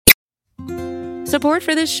Support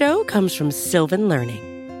for this show comes from Sylvan Learning.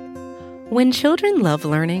 When children love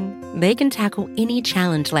learning, they can tackle any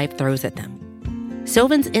challenge life throws at them.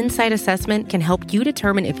 Sylvan's Insight Assessment can help you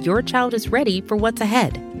determine if your child is ready for what's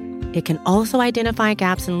ahead. It can also identify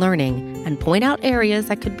gaps in learning and point out areas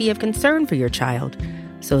that could be of concern for your child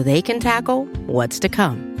so they can tackle what's to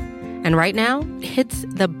come. And right now, it's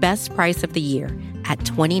the best price of the year at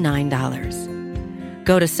 $29.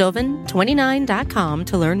 Go to sylvan29.com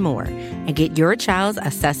to learn more and get your child's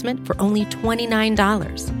assessment for only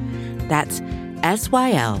 $29. That's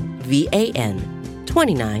SYLVAN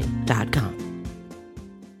 29.com.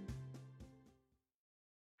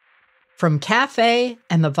 From Cafe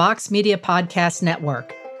and the Vox Media Podcast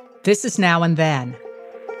Network, this is Now and Then.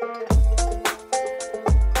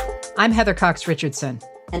 I'm Heather Cox Richardson.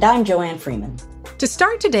 And I'm Joanne Freeman. To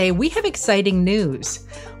start today, we have exciting news.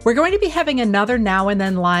 We're going to be having another Now and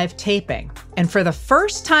Then live taping. And for the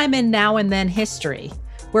first time in Now and Then history,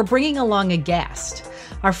 we're bringing along a guest.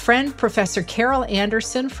 Our friend, Professor Carol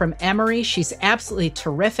Anderson from Emory. She's absolutely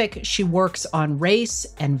terrific. She works on race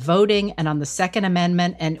and voting and on the Second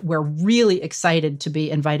Amendment, and we're really excited to be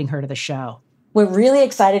inviting her to the show. We're really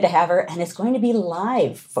excited to have her, and it's going to be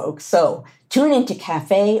live, folks. So tune into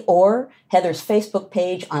Cafe or Heather's Facebook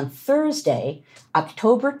page on Thursday,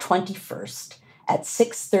 October 21st at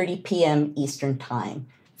 6:30 p.m. Eastern Time.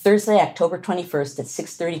 Thursday, October 21st at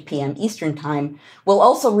 6:30 p.m. Eastern Time. We'll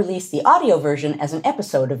also release the audio version as an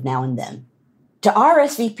episode of Now and Then. To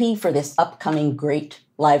RSVP for this upcoming great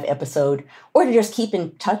live episode, or to just keep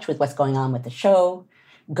in touch with what's going on with the show,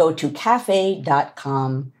 go to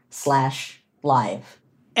cafe.com/live.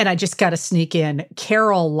 And I just got to sneak in,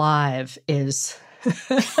 Carol Live is,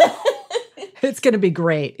 it's going to be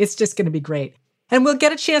great. It's just going to be great. And we'll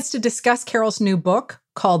get a chance to discuss Carol's new book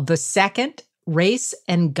called The Second, Race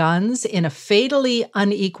and Guns in a Fatally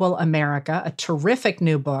Unequal America, a terrific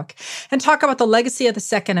new book, and talk about the legacy of the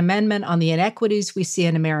Second Amendment on the inequities we see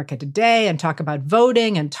in America today, and talk about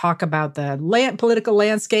voting, and talk about the political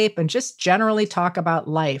landscape, and just generally talk about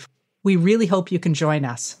life. We really hope you can join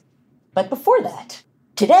us. But before that,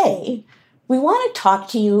 today, we want to talk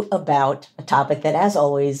to you about a topic that, as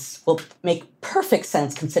always, will make perfect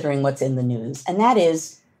sense considering what's in the news, and that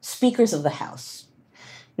is speakers of the House.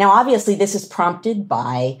 Now, obviously, this is prompted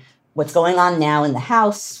by what's going on now in the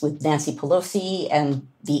House with Nancy Pelosi and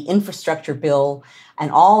the infrastructure bill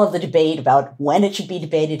and all of the debate about when it should be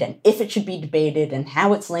debated and if it should be debated and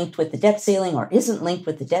how it's linked with the debt ceiling or isn't linked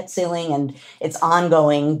with the debt ceiling. And it's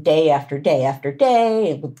ongoing day after day after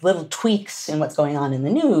day with little tweaks in what's going on in the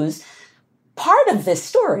news. Part of this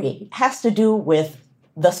story has to do with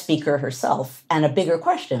the speaker herself and a bigger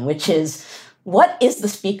question, which is, what is the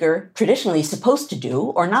speaker traditionally supposed to do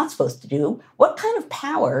or not supposed to do? What kind of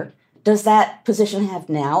power does that position have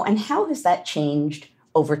now, and how has that changed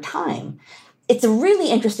over time? It's a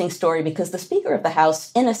really interesting story because the Speaker of the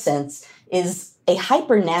House, in a sense, is a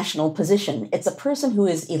hyper-national position. It's a person who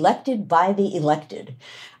is elected by the elected,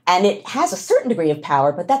 and it has a certain degree of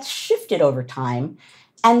power, but that's shifted over time.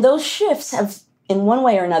 And those shifts have, in one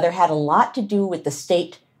way or another, had a lot to do with the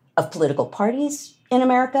state of political parties in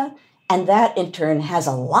America. And that, in turn, has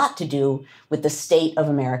a lot to do with the state of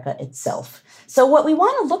America itself. So what we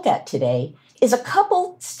want to look at today is a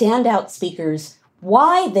couple standout speakers,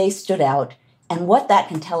 why they stood out, and what that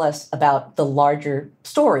can tell us about the larger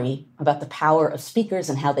story about the power of speakers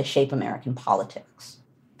and how they shape American politics.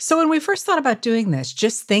 So when we first thought about doing this,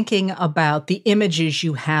 just thinking about the images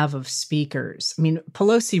you have of speakers, I mean,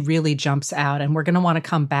 Pelosi really jumps out, and we're going to want to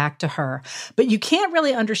come back to her. But you can't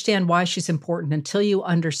really understand why she's important until you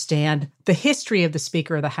understand the history of the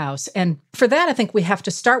Speaker of the House. And for that, I think we have to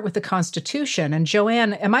start with the Constitution. And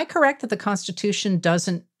Joanne, am I correct that the Constitution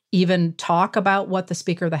doesn't even talk about what the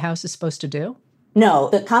Speaker of the House is supposed to do? No,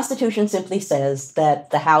 the Constitution simply says that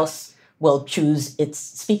the House will choose its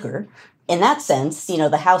speaker. In that sense,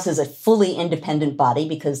 the House is a fully independent body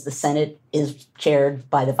because the Senate is chaired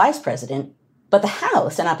by the vice president. But the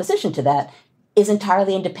House, in opposition to that, is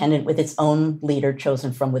entirely independent with its own leader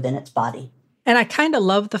chosen from within its body. And I kind of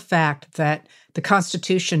love the fact that the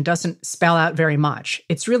Constitution doesn't spell out very much.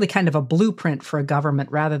 It's really kind of a blueprint for a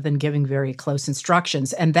government rather than giving very close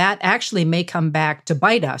instructions. And that actually may come back to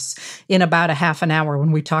bite us in about a half an hour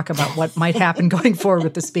when we talk about what might happen going forward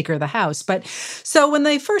with the Speaker of the House. But so when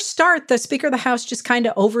they first start, the Speaker of the House just kind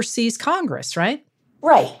of oversees Congress, right?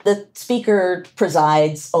 Right. The Speaker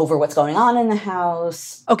presides over what's going on in the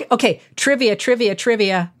House. Okay. Trivia.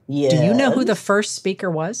 Yes. Do you know who the first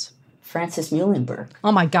Speaker was? Francis Muhlenberg.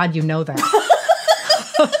 Oh my God, you know that.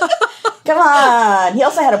 Come on. He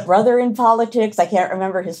also had a brother in politics. I can't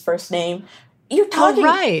remember his first name. You're talking...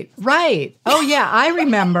 Oh, right. Oh, yeah, I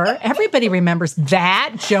remember. Everybody remembers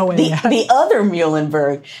that, Joanne. The other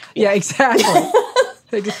Muhlenberg. Yeah, exactly.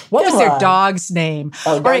 What was their dog's name?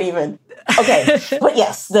 Oh, don't even... Okay, but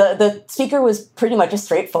yes, the Speaker was pretty much a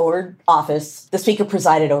straightforward office. The Speaker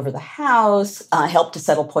presided over the House, helped to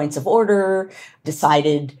settle points of order,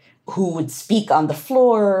 decided who would speak on the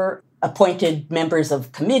floor, appointed members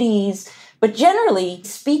of committees. But generally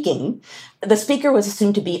speaking, the Speaker was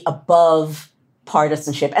assumed to be above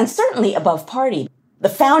partisanship and certainly above party. The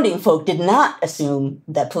founding folk did not assume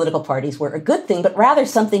that political parties were a good thing, but rather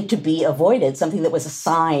something to be avoided, something that was a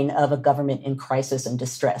sign of a government in crisis and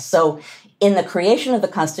distress. So in the creation of the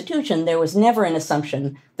Constitution, there was never an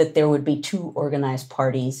assumption that there would be two organized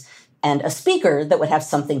parties and a Speaker that would have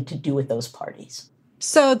something to do with those parties.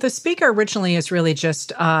 So the Speaker originally is really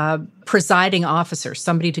just a presiding officer,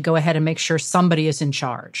 somebody to go ahead and make sure somebody is in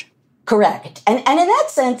charge. Correct. And in that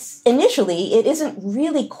sense, initially, it isn't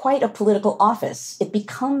really quite a political office. It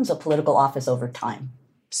becomes a political office over time.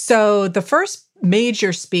 So the first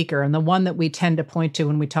major speaker, and the one that we tend to point to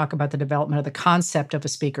when we talk about the development of the concept of a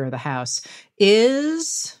Speaker of the House,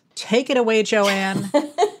 is, take it away, Joanne.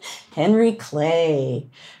 Henry Clay.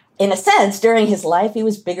 In a sense, during his life, he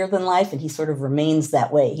was bigger than life, and he sort of remains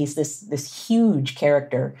that way. He's this huge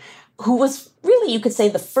character who was really, you could say,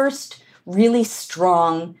 the first really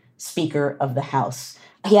strong Speaker of the House.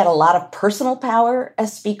 He had a lot of personal power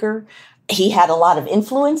as Speaker. He had a lot of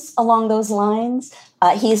influence along those lines.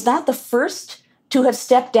 He is not the first to have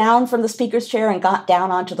stepped down from the Speaker's chair and got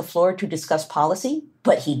down onto the floor to discuss policy,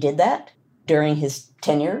 but he did that during his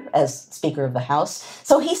tenure as Speaker of the House.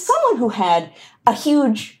 So he's someone who had a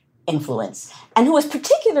huge influence and who was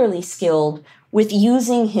particularly skilled with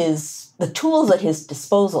using the tools at his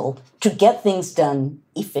disposal to get things done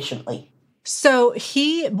efficiently. So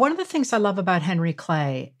one of the things I love about Henry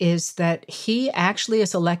Clay is that he actually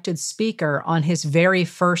is elected Speaker on his very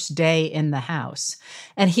first day in the House.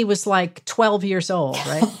 And he was like 12 years old,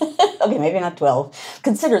 right? Okay, maybe not 12.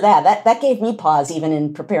 Consider that. That gave me pause even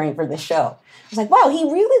in preparing for this show. I was like, wow, he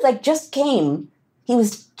really just came. He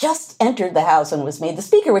was just entered the House and was made the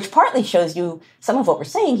Speaker, which partly shows you some of what we're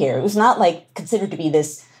saying here. It was not considered to be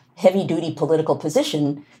this heavy-duty political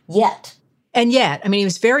position yet. And yet, he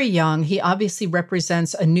was very young. He obviously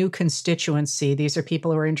represents a new constituency. These are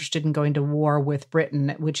people who are interested in going to war with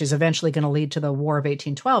Britain, which is eventually going to lead to the War of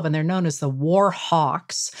 1812. And they're known as the War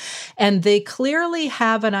Hawks. And they clearly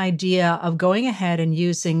have an idea of going ahead and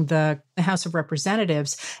using the House of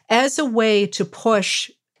Representatives as a way to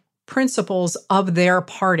push principles of their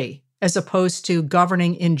party, as opposed to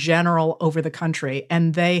governing in general over the country.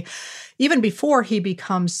 And they, even before he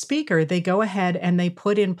becomes Speaker, they go ahead and they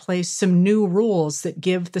put in place some new rules that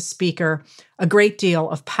give the Speaker a great deal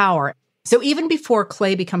of power. So even before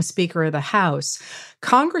Clay becomes Speaker of the House,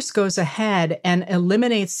 Congress goes ahead and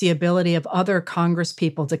eliminates the ability of other Congress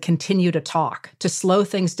people to continue to talk, to slow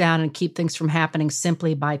things down and keep things from happening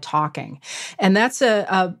simply by talking. And that's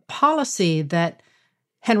a policy that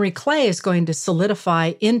Henry Clay is going to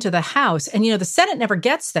solidify into the House. And, the Senate never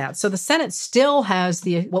gets that. So the Senate still has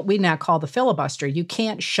what we now call the filibuster. You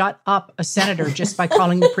can't shut up a senator just by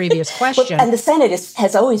calling the previous question. And the Senate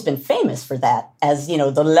has always been famous for that as,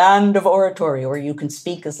 the land of oratory, where you can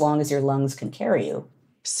speak as long as your lungs can carry you.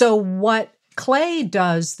 So what Clay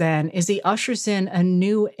does then is he ushers in a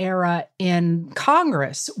new era in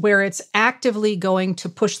Congress where it's actively going to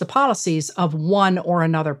push the policies of one or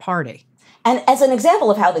another party. And as an example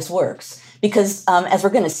of how this works, because as we're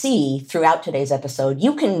going to see throughout today's episode,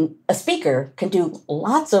 a Speaker can do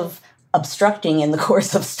lots of obstructing in the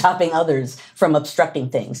course of stopping others from obstructing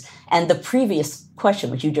things. And the previous question,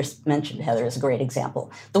 which you just mentioned, Heather, is a great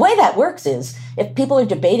example. The way that works is if people are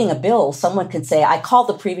debating a bill, someone could say, I called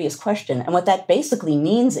the previous question. And what that basically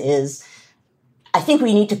means is, I think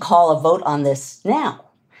we need to call a vote on this now.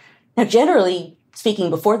 Now, generally, speaking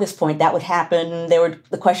before this point, that would happen.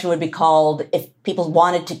 The question would be called if people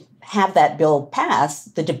wanted to have that bill pass,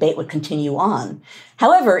 the debate would continue on.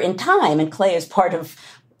 However, in time, and Clay is part of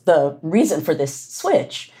the reason for this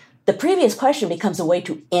switch, the previous question becomes a way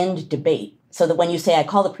to end debate. So that when you say, I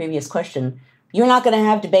call the previous question, you're not going to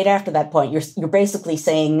have debate after that point. You're basically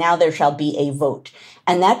saying, now there shall be a vote.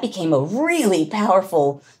 And that became a really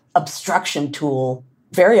powerful obstruction tool,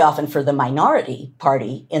 very often for the minority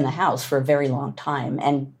party in the House for a very long time.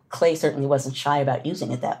 And Clay certainly wasn't shy about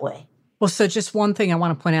using it that way. Well, so just one thing I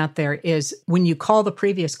want to point out there is when you call the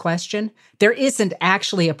previous question, there isn't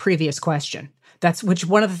actually a previous question. That's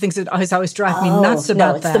one of the things that has always driven me nuts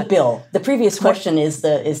about that. No, it's the bill. The previous question is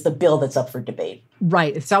the bill that's up for debate.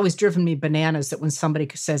 Right. It's always driven me bananas that when somebody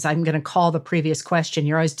says, I'm going to call the previous question,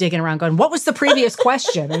 you're always digging around going, what was the previous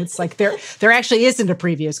question? And it's like, there actually isn't a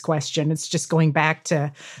previous question. It's just going back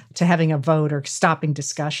to having a vote or stopping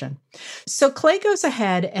discussion. So Clay goes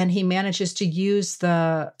ahead and he manages to use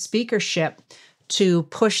the speakership to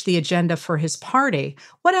push the agenda for his party.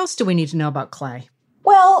 What else do we need to know about Clay?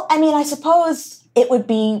 Well, I mean, I suppose it would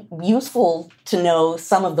be useful to know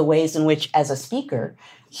some of the ways in which, as a speaker,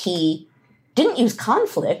 he didn't use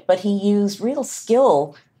conflict, but he used real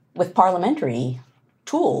skill with parliamentary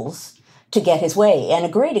tools to get his way. And a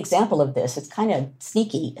great example of this, it's kind of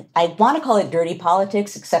sneaky. I want to call it dirty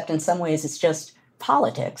politics, except in some ways it's just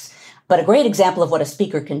politics. But a great example of what a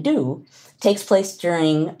speaker can do takes place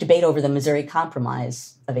during debate over the Missouri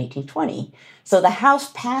Compromise of 1820. So the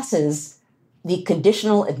House passes the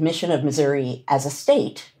conditional admission of Missouri as a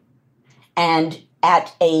state, and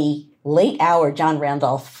at a late hour, John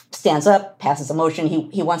Randolph stands up, passes a motion.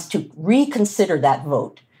 He wants to reconsider that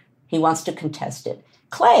vote. He wants to contest it.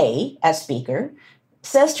 Clay, as Speaker,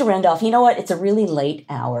 says to Randolph, you know what, it's a really late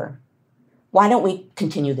hour. Why don't we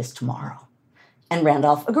continue this tomorrow? And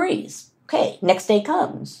Randolph agrees. Okay, next day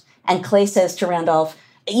comes. And Clay says to Randolph,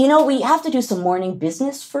 you know, we have to do some morning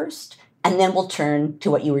business first, and then we'll turn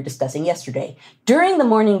to what you were discussing yesterday. During the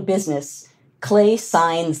morning business, Clay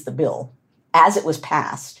signs the bill as it was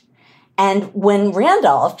passed. And when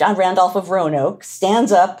John Randolph of Roanoke,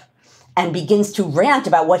 stands up and begins to rant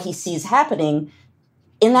about what he sees happening,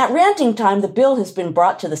 in that ranting time, the bill has been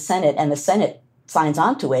brought to the Senate and the Senate signs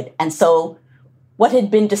onto it. And so what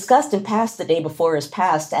had been discussed and passed the day before is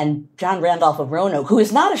passed, and John Randolph of Roanoke, who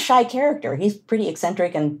is not a shy character, he's pretty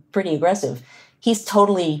eccentric and pretty aggressive, he's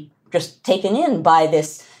totally just taken in by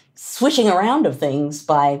this switching around of things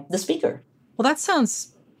by the speaker. Well, that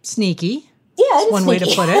sounds sneaky. Yeah, it is one sneaky.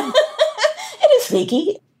 way to put it. It is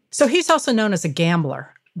sneaky. So he's also known as a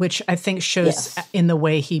gambler, which I think shows in the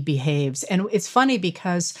way he behaves. And it's funny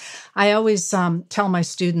because I always tell my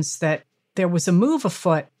students that there was a move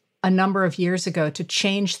afoot a number of years ago to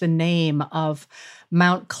change the name of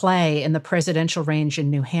Mount Clay in the presidential range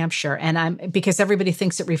in New Hampshire. And because everybody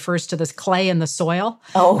thinks it refers to this clay in the soil.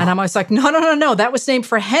 Oh. And I'm always like, no. That was named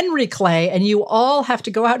for Henry Clay. And you all have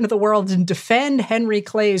to go out into the world and defend Henry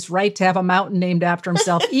Clay's right to have a mountain named after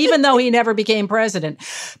himself, even though he never became president.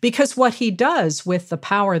 Because what he does with the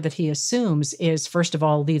power that he assumes is, first of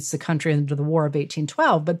all, leads the country into the War of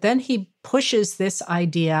 1812. But then he pushes this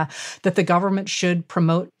idea that the government should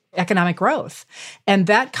promote economic growth. And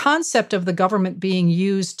that concept of the government being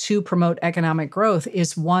used to promote economic growth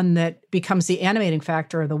is one that becomes the animating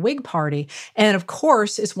factor of the Whig Party. And of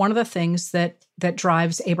course, is one of the things that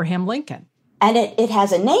drives Abraham Lincoln. And it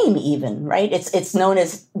has a name even, right? It's known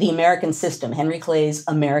as the American System, Henry Clay's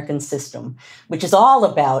American System, which is all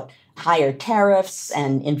about higher tariffs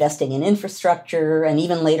and investing in infrastructure, and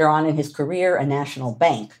even later on in his career, a national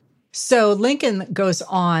bank. So Lincoln goes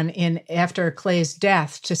on after Clay's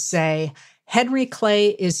death to say, Henry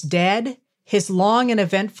Clay is dead. His long and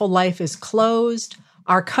eventful life is closed.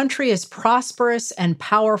 Our country is prosperous and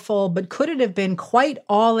powerful, but could it have been quite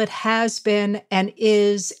all it has been and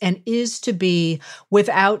is to be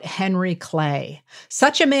without Henry Clay?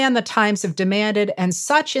 Such a man the times have demanded, and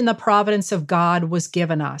such in the providence of God was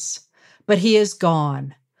given us. But he is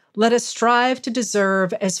gone. Let us strive to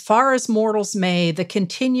deserve, as far as mortals may, the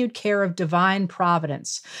continued care of divine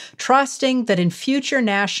providence, trusting that in future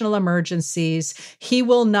national emergencies, he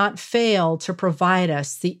will not fail to provide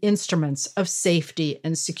us the instruments of safety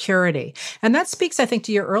and security. And that speaks, I think,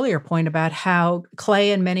 to your earlier point about how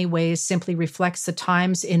Clay in many ways simply reflects the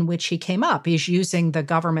times in which he came up. He's using the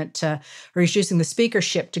government he's using the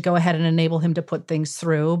speakership to go ahead and enable him to put things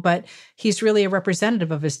through, but he's really a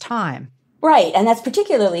representative of his time. Right, and that's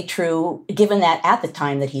particularly true given that at the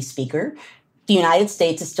time that he's speaker, the United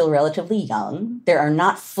States is still relatively young. There are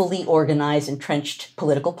not fully organized, entrenched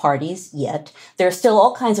political parties yet. There are still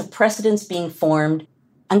all kinds of precedents being formed.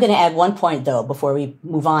 I'm going to add one point, though, before we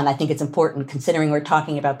move on. I think it's important, considering we're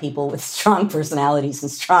talking about people with strong personalities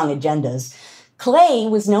and strong agendas. Clay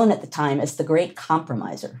was known at the time as the great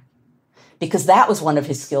compromiser, because that was one of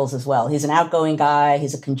his skills as well. He's an outgoing guy.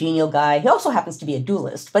 He's a congenial guy. He also happens to be a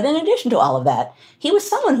duelist. But in addition to all of that, he was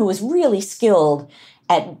someone who was really skilled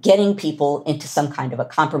at getting people into some kind of a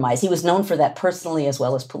compromise. He was known for that personally as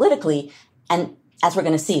well as politically. And as we're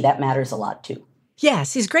going to see, that matters a lot too.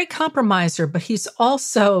 Yes, he's a great compromiser, but he's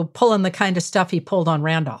also pulling the kind of stuff he pulled on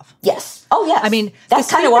Randolph. Yes. Oh, yes. I mean, that's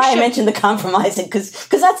kind of why I mentioned the compromising, because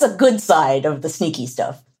that's a good side of the sneaky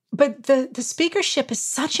stuff. But the speakership is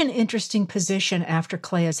such an interesting position after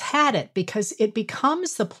Clay has had it, because it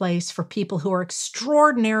becomes the place for people who are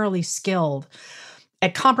extraordinarily skilled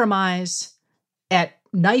at compromise, at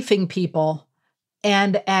knifing people,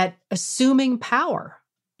 and at assuming power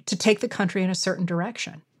to take the country in a certain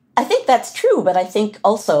direction. I think that's true, but I think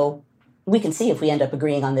also, we can see if we end up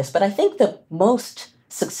agreeing on this, but I think the most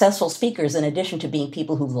successful speakers, in addition to being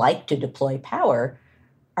people who like to deploy power,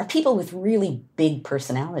 are people with really big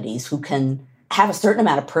personalities who can have a certain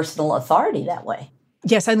amount of personal authority that way.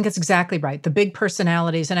 Yes, I think that's exactly right. The big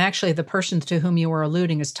personalities, and actually the person to whom you were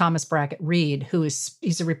alluding is Thomas Brackett Reed,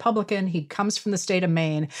 he's a Republican. He comes from the state of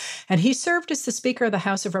Maine, and he served as the Speaker of the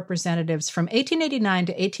House of Representatives from 1889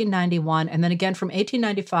 to 1891, and then again from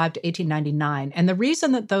 1895 to 1899. And the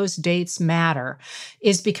reason that those dates matter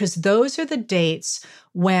is because those are the dates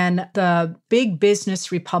when the big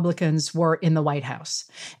business Republicans were in the White House.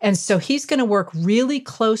 And so he's going to work really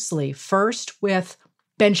closely first with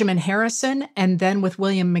Benjamin Harrison and then with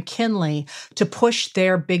William McKinley to push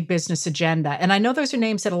their big business agenda. And I know those are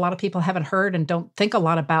names that a lot of people haven't heard and don't think a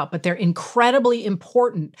lot about, but they're incredibly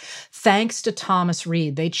important thanks to Thomas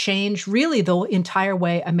Reed. They change really the entire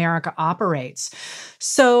way America operates.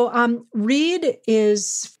 So Reed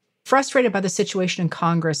is frustrated by the situation in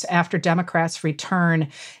Congress after Democrats return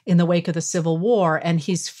in the wake of the Civil War, and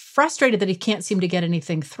he's frustrated that he can't seem to get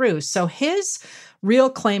anything through. So his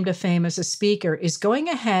real claim to fame as a speaker is going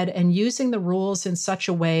ahead and using the rules in such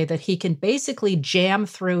a way that he can basically jam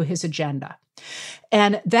through his agenda.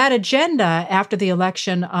 And that agenda, after the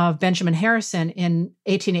election of Benjamin Harrison in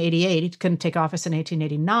 1888, he couldn't take office in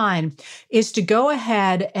 1889, is to go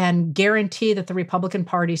ahead and guarantee that the Republican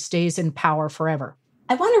Party stays in power forever.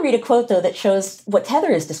 I want to read a quote, though, that shows what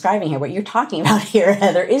Heather is describing here, what you're talking about here,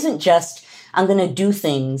 Heather, isn't just, I'm going to do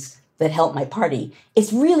things that help my party.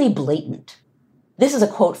 It's really blatant. This is a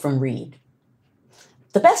quote from Reed.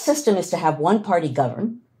 The best system is to have one party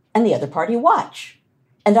govern and the other party watch.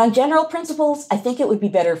 And on general principles, I think it would be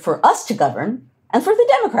better for us to govern and for the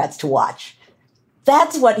Democrats to watch.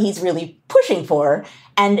 That's what he's really pushing for.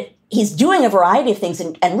 And he's doing a variety of things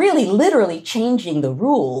and really literally changing the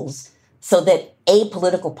rules so that a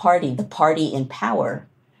political party, the party in power,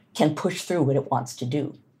 can push through what it wants to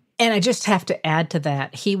do. And I just have to add to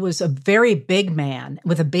that, he was a very big man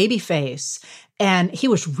with a baby face, and he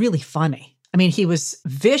was really funny. I mean, he was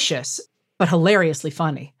vicious, but hilariously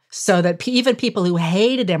funny. So that even people who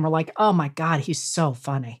hated him were like, oh my God, he's so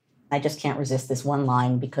funny. I just can't resist this one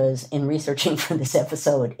line, because in researching for this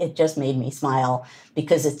episode, it just made me smile,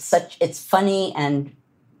 because it's funny and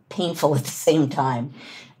painful at the same time.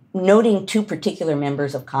 Noting two particular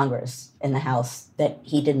members of Congress in the House that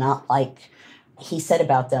he did not like, he said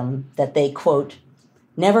about them that they, quote,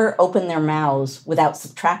 never open their mouths without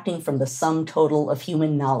subtracting from the sum total of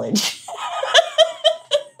human knowledge.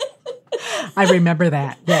 I remember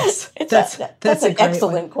that. Yes. That's an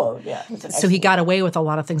excellent quote. Yeah. So he got away with a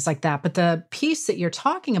lot of things like that. But the piece that you're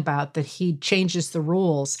talking about, that he changes the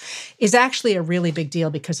rules, is actually a really big deal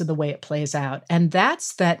because of the way it plays out. And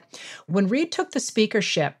that's that when Reed took the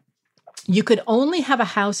speakership, you could only have a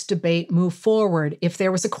House debate move forward if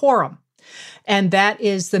there was a quorum. And that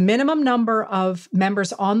is the minimum number of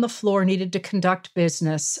members on the floor needed to conduct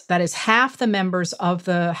business. That is half the members of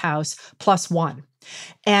the House plus one.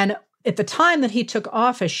 And at the time that he took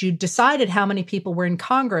office, you decided how many people were in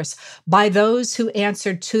Congress by those who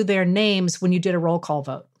answered to their names when you did a roll call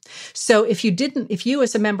vote. So if you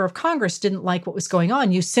as a member of Congress didn't like what was going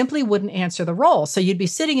on, you simply wouldn't answer the roll. So you'd be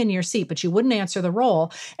sitting in your seat, but you wouldn't answer the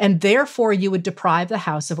roll, and therefore you would deprive the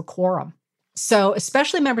House of a quorum. So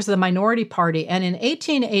especially members of the minority party. And in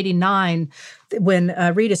 1889,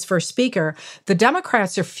 when Reed is first speaker, the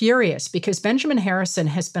Democrats are furious because Benjamin Harrison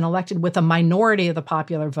has been elected with a minority of the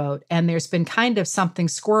popular vote. And there's been kind of something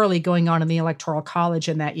squirrely going on in the Electoral College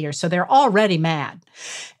in that year. So they're already mad.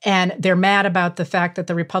 And they're mad about the fact that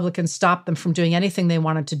the Republicans stopped them from doing anything they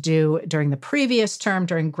wanted to do during the previous term,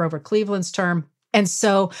 during Grover Cleveland's term. And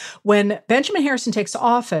so when Benjamin Harrison takes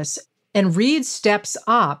office, and Reed steps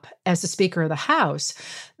up as the Speaker of the House,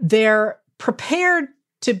 they're prepared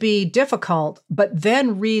to be difficult, but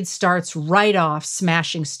then Reed starts right off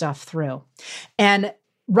smashing stuff through. And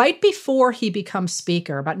right before he becomes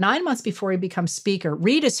Speaker, about 9 months before he becomes Speaker,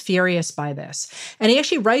 Reed is furious by this. And he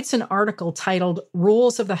actually writes an article titled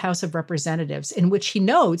Rules of the House of Representatives, in which he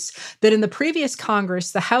notes that in the previous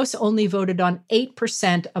Congress, the House only voted on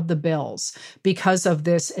 8% of the bills because of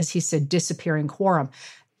this, as he said, disappearing quorum.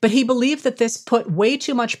 But he believed that this put way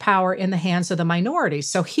too much power in the hands of the minority.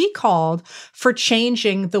 So he called for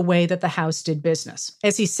changing the way that the House did business.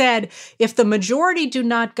 As he said, if the majority do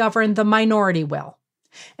not govern, the minority will.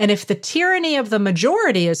 And if the tyranny of the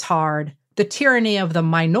majority is hard, the tyranny of the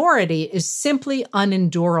minority is simply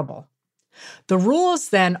unendurable. The rules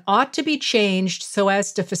then ought to be changed so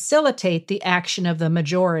as to facilitate the action of the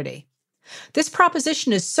majority. This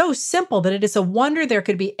proposition is so simple that it is a wonder there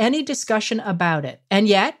could be any discussion about it. And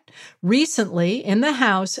yet, recently in the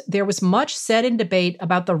House, there was much said in debate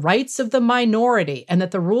about the rights of the minority and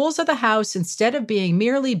that the rules of the House, instead of being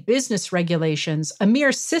merely business regulations, a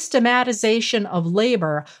mere systematization of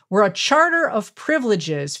labor, were a charter of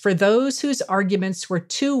privileges for those whose arguments were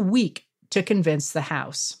too weak to convince the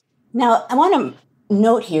House. Now, I want to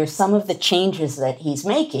note here some of the changes that he's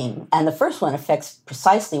making. And the first one affects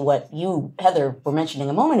precisely what you, Heather, were mentioning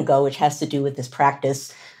a moment ago, which has to do with this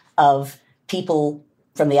practice of people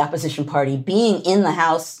from the opposition party being in the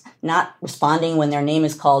House, not responding when their name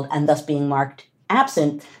is called, and thus being marked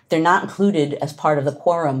absent. They're not included as part of the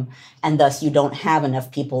quorum, and thus you don't have enough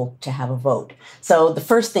people to have a vote. So the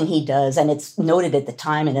first thing he does, and it's noted at the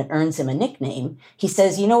time and it earns him a nickname, he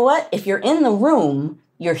says, you know what? If you're in the room,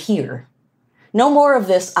 you're here. No more of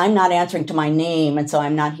this, I'm not answering to my name, and so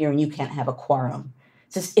I'm not here and you can't have a quorum.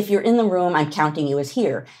 It says, if you're in the room, I'm counting you as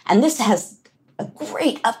here. And this has a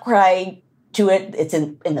great outcry to it. It's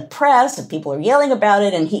in the press, and people are yelling about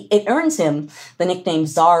it, and it earns him the nickname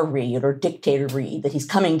Tsar Reed or Dictator Reed, that he's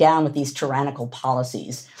coming down with these tyrannical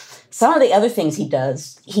policies. Some of the other things he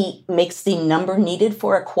does, he makes the number needed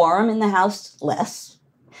for a quorum in the House less.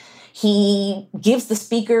 He gives the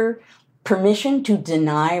Speaker permission to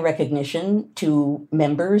deny recognition to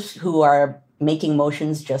members who are making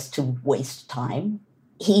motions just to waste time.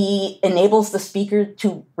 He enables the Speaker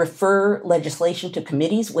to refer legislation to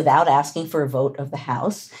committees without asking for a vote of the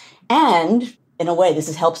House. And, in a way,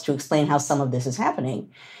 this helps to explain how some of this is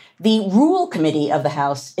happening. The Rule Committee of the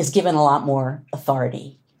House is given a lot more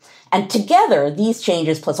authority. And together, these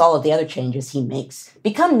changes, plus all of the other changes he makes,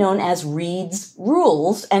 become known as Reed's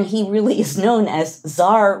Rules, and he really is known as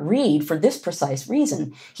Tsar Reed for this precise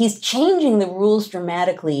reason. He's changing the rules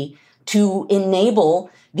dramatically to enable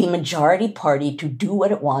the majority party to do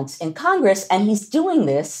what it wants in Congress, and he's doing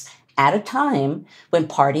this at a time when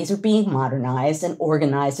parties are being modernized and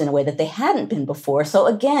organized in a way that they hadn't been before. So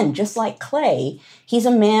again, just like Clay, he's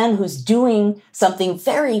a man who's doing something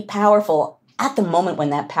very powerful at the moment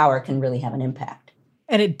when that power can really have an impact.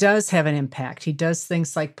 And it does have an impact. He does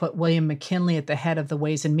things like put William McKinley at the head of the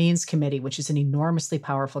Ways and Means Committee, which is an enormously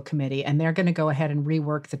powerful committee, and they're going to go ahead and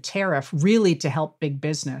rework the tariff really to help big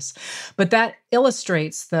business. But that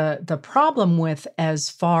illustrates the problem with as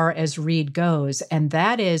far as Reed goes, and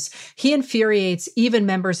that is he infuriates even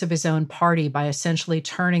members of his own party by essentially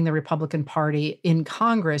turning the Republican Party in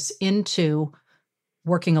Congress into,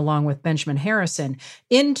 working along with Benjamin Harrison,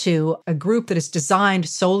 into a group that is designed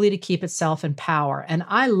solely to keep itself in power. And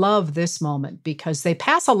I love this moment because they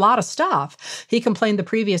pass a lot of stuff. He complained the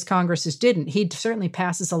previous Congresses didn't. He certainly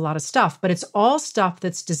passes a lot of stuff, but it's all stuff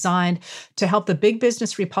that's designed to help the big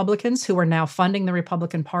business Republicans who are now funding the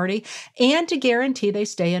Republican Party and to guarantee they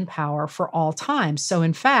stay in power for all time. So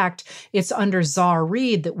in fact, it's under Tsar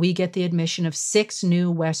Reed that we get the admission of 6 new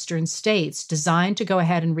Western states designed to go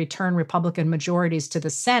ahead and return Republican majorities to the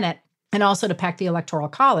Senate and also to pack the Electoral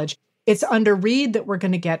College. It's under Reed that we're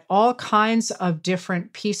going to get all kinds of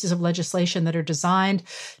different pieces of legislation that are designed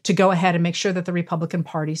to go ahead and make sure that the Republican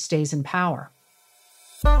Party stays in power.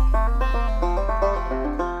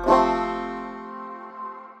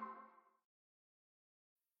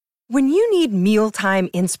 When you need mealtime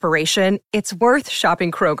inspiration, it's worth shopping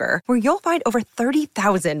Kroger, where you'll find over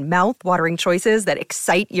 30,000 mouth-watering choices that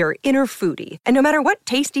excite your inner foodie. And no matter what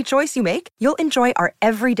tasty choice you make, you'll enjoy our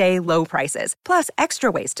everyday low prices, plus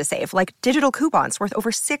extra ways to save, like digital coupons worth over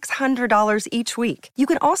 $600 each week. You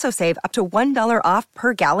can also save up to $1 off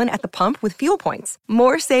per gallon at the pump with fuel points.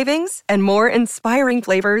 More savings and more inspiring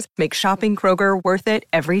flavors make shopping Kroger worth it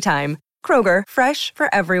every time. Kroger, fresh for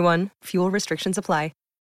everyone. Fuel restrictions apply.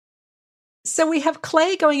 So we have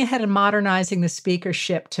Clay going ahead and modernizing the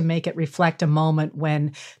speakership to make it reflect a moment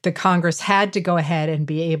when the Congress had to go ahead and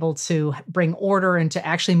be able to bring order and to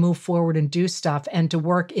actually move forward and do stuff and to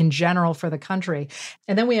work in general for the country.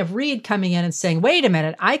 And then we have Reed coming in and saying, wait a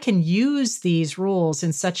minute, I can use these rules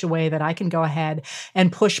in such a way that I can go ahead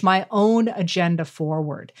and push my own agenda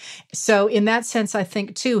forward. So in that sense, I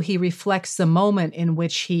think, too, he reflects the moment in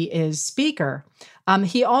which he is speaker.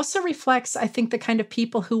 He also reflects, I think, the kind of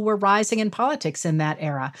people who were rising in politics in that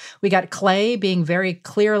era. We got Clay being very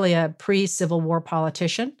clearly a pre-Civil War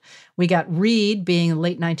politician. We got Reed being a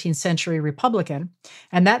late 19th century Republican.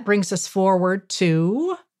 And that brings us forward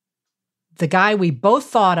to the guy we both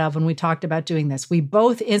thought of when we talked about doing this. We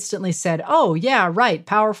both instantly said, oh, yeah, right,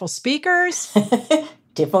 powerful speakers.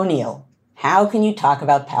 Tip O'Neill. How can you talk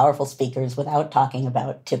about powerful speakers without talking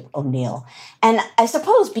about Tip O'Neill? And I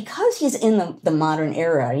suppose because he's in the modern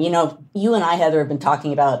era, you and I, Heather, have been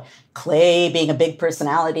talking about Clay being a big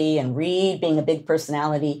personality and Reid being a big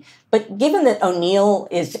personality. But given that O'Neill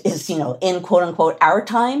is in quote unquote our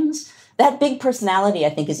times, that big personality, I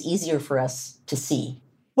think, is easier for us to see.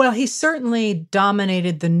 Well, he certainly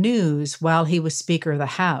dominated the news while he was Speaker of the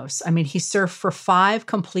House. I mean, he served for 5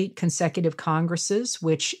 complete consecutive Congresses,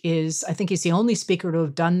 which is, I think he's the only speaker to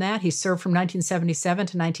have done that. He served from 1977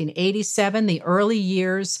 to 1987, the early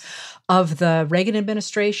years of the Reagan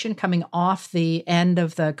administration, coming off the end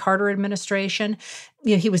of the Carter administration.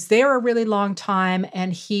 He was there a really long time,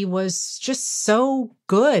 and he was just so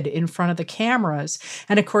good in front of the cameras.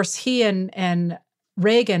 And of course, he and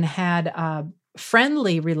Reagan had a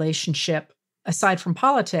friendly relationship aside from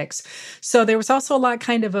politics. So there was also a lot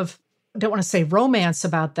kind of I don't want to say romance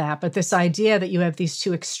about that, but this idea that you have these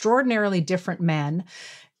 2 extraordinarily different men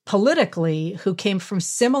politically who came from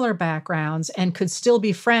similar backgrounds and could still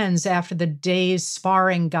be friends after the day's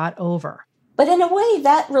sparring got over. But in a way,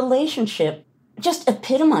 that relationship just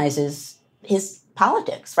epitomizes his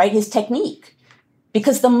politics, right? His technique.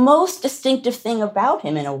 Because the most distinctive thing about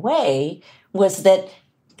him, in a way, was that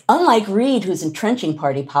unlike Reid, who's entrenching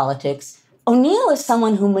party politics, O'Neill is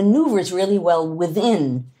someone who maneuvers really well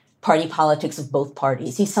within party politics of both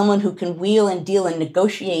parties. He's someone who can wheel and deal and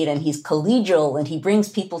negotiate, and he's collegial, and he brings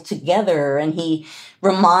people together, and he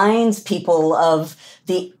reminds people of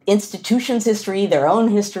the institution's history, their own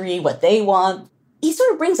history, what they want. He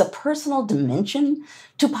sort of brings a personal dimension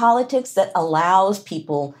to politics that allows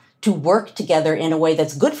people to work together in a way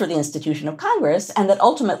that's good for the institution of Congress and that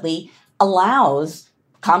ultimately allows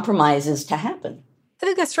compromises to happen. I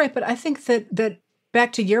think that's right. But I think that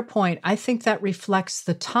back to your point, I think that reflects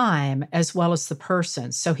the time as well as the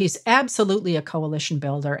person. So he's absolutely a coalition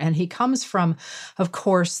builder. And he comes from, of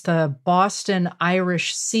course, the Boston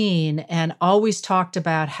Irish scene and always talked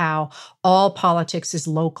about how all politics is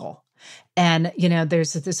local. And,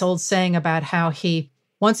 there's this old saying about how he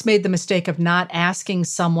once made the mistake of not asking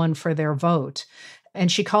someone for their vote. And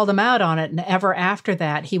she called him out on it. And ever after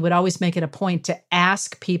that, he would always make it a point to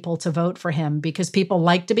ask people to vote for him because people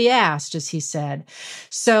like to be asked, as he said.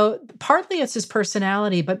 So partly it's his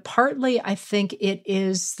personality, but partly I think it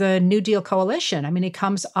is the New Deal coalition. I mean, he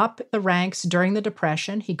comes up the ranks during the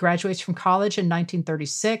Depression. He graduates from college in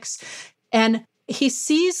 1936, and he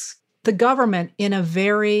sees the government in a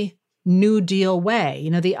very New Deal way.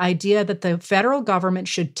 The idea that the federal government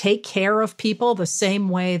should take care of people the same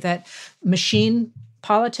way that machine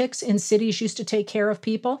politics in cities used to take care of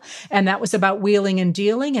people. And that was about wheeling and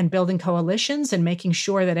dealing and building coalitions and making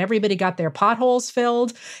sure that everybody got their potholes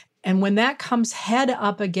filled. And when that comes head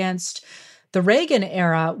up against the Reagan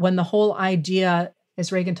era, when the whole idea,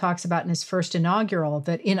 as Reagan talks about in his first inaugural,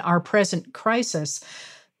 that in our present crisis,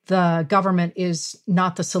 the government is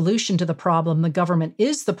not the solution to the problem, the government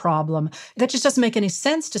is the problem, that just doesn't make any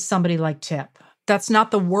sense to somebody like Tip. That's not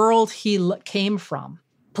the world he came from.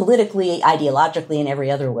 Politically, ideologically, in every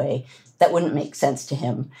other way, that wouldn't make sense to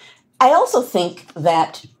him. I also think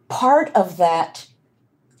that part of that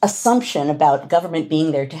assumption about government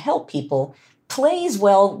being there to help people plays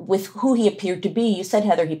well with who he appeared to be. You said,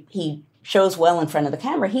 Heather, he shows well in front of the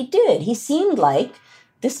camera. He did. He seemed like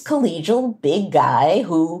this collegial big guy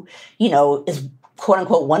who, is quote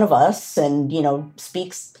unquote one of us and,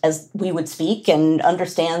 speaks as we would speak and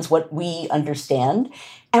understands what we understand.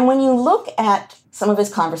 And when you look at some of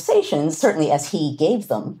his conversations, certainly as he gave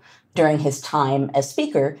them during his time as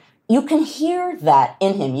speaker, you can hear that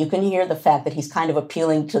in him. You can hear the fact that he's kind of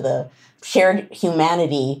appealing to the shared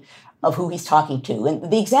humanity of who he's talking to.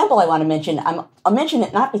 And the example I want to mention, I'll mention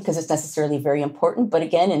it not because it's necessarily very important, but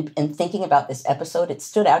again, in thinking about this episode, it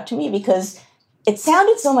stood out to me because it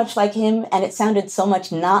sounded so much like him and it sounded so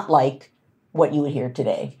much not like what you would hear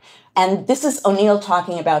today. And this is O'Neill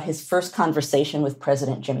talking about his first conversation with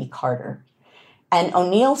President Jimmy Carter. And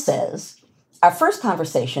O'Neill says, our first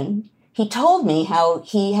conversation, he told me how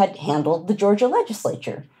he had handled the Georgia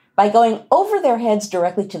legislature by going over their heads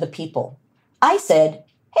directly to the people. I said,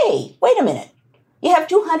 hey, wait a minute. You have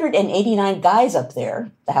 289 guys up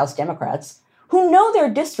there, the House Democrats, who know their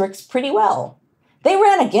districts pretty well. They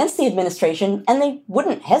ran against the administration and they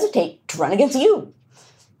wouldn't hesitate to run against you.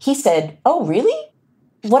 He said, oh, really?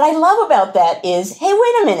 What I love about that is, hey,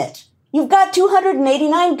 wait a minute. You've got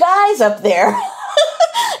 289 guys up there.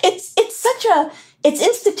 It's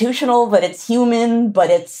institutional, but it's human,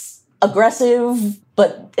 but it's aggressive,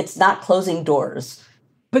 but it's not closing doors.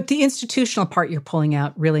 But the institutional part you're pulling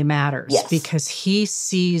out really matters. Yes. Because he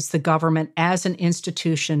sees the government as an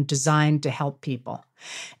institution designed to help people.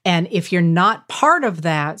 And if you're not part of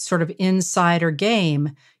that sort of insider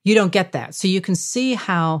game, you don't get that. So you can see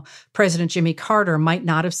how President Jimmy Carter might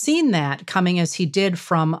not have seen that coming as he did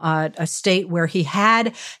from a state where he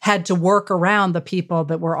had to work around the people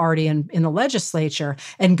that were already in the legislature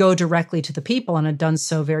and go directly to the people, and had done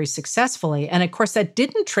so very successfully. And of course, that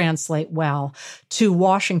didn't translate well to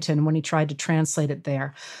Washington when he tried to translate it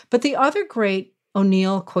there. But the other great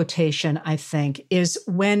O'Neill quotation, I think, is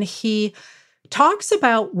when he talks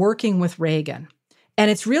about working with Reagan. And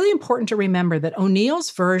it's really important to remember that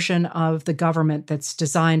O'Neill's version of the government that's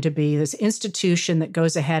designed to be this institution that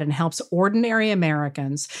goes ahead and helps ordinary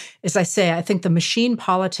Americans, as I say, I think the machine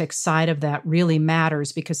politics side of that really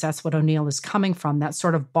matters because that's what O'Neill is coming from, that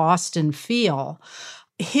sort of Boston feel.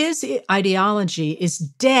 His ideology is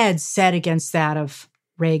dead set against that of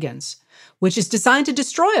Reagan's, which is designed to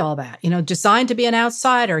destroy all that, designed to be an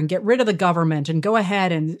outsider and get rid of the government and go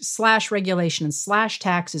ahead and slash regulation and slash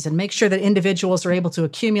taxes and make sure that individuals are able to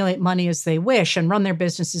accumulate money as they wish and run their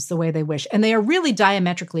businesses the way they wish. And they are really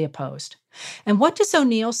diametrically opposed. And what does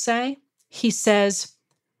O'Neill say? He says,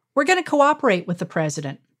 we're going to cooperate with the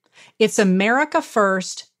president. It's America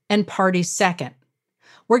first and party second.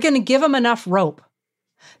 We're going to give them enough rope.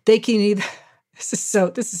 They can either... This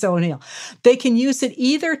is so O'Neill. They can use it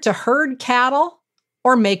either to herd cattle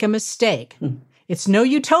or make a mistake. It's no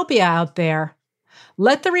utopia out there.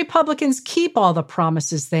 Let the Republicans keep all the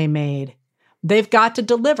promises they made. They've got to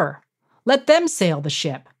deliver. Let them sail the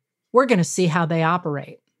ship. We're going to see how they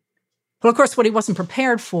operate. But of course, what he wasn't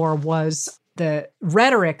prepared for was the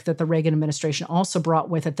rhetoric that the Reagan administration also brought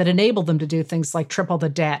with it that enabled them to do things like triple the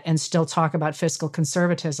debt and still talk about fiscal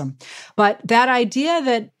conservatism. But that idea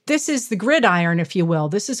that this is the gridiron, if you will,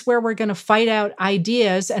 this is where we're going to fight out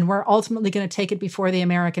ideas and we're ultimately going to take it before the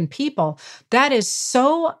American people, that is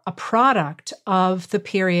so a product of the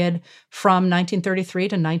period from 1933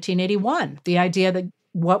 to 1981. The idea that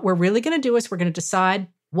what we're really going to do is we're going to decide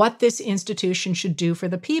what this institution should do for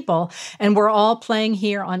the people. And we're all playing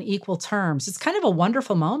here on equal terms. It's kind of a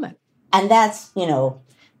wonderful moment. And that's,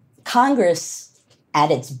 Congress at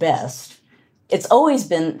its best. It's always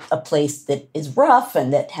been a place that is rough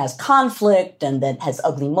and that has conflict and that has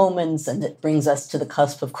ugly moments and that brings us to the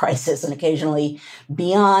cusp of crisis and occasionally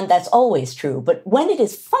beyond. That's always true. But when it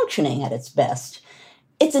is functioning at its best,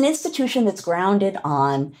 it's an institution that's grounded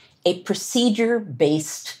on a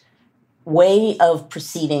procedure-based way of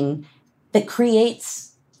proceeding that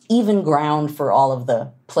creates even ground for all of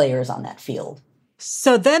the players on that field.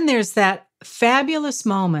 So then there's that fabulous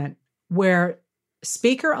moment where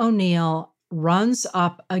Speaker O'Neill runs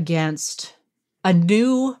up against a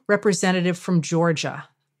new representative from Georgia,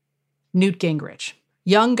 Newt Gingrich.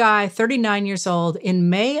 Young guy, 39 years old,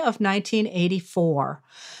 in May of 1984.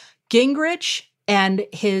 Gingrich and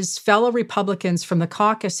his fellow Republicans from the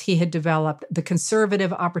caucus he had developed, the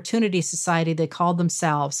Conservative Opportunity Society, they called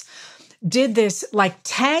themselves, did this like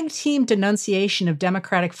tag team denunciation of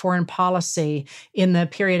Democratic foreign policy in the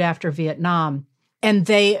period after Vietnam. And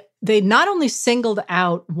they not only singled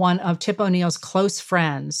out one of Tip O'Neill's close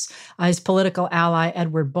friends, his political ally,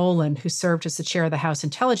 Edward Boland, who served as the chair of the House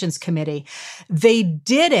Intelligence Committee, they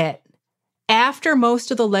did it after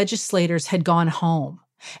most of the legislators had gone home.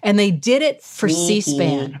 And they did it for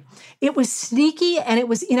C-SPAN. It was sneaky, and it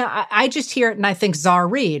was, I just hear it and I think Czar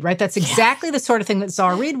Reed, right? That's exactly the sort of thing that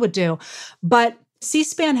Czar Reed would do. But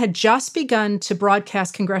C-SPAN had just begun to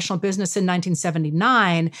broadcast congressional business in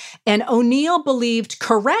 1979, and O'Neill believed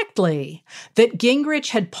correctly that Gingrich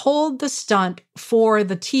had pulled the stunt for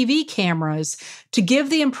the TV cameras to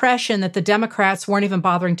give the impression that the Democrats weren't even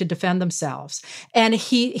bothering to defend themselves. And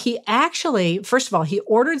he actually, first of all, he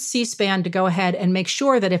ordered C-SPAN to go ahead and make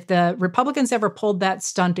sure that if the Republicans ever pulled that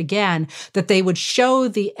stunt again, that they would show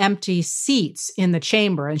the empty seats in the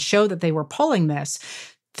chamber and show that they were pulling this,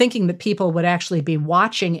 thinking that people would actually be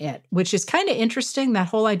watching it, which is kind of interesting, that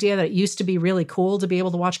whole idea that it used to be really cool to be able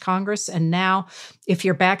to watch Congress. And now if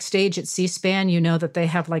you're backstage at C-SPAN, you know that they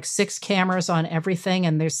have like 6 cameras on everything.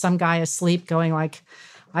 And there's some guy asleep going like,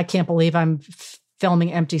 I can't believe I'm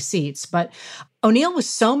filming empty seats. But O'Neill was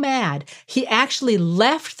so mad, he actually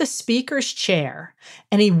left the speaker's chair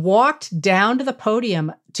and he walked down to the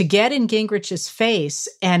podium to get in Gingrich's face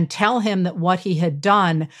and tell him that what he had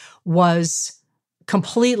done was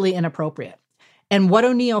completely inappropriate. And what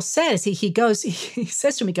O'Neill says, he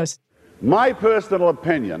says to me, my personal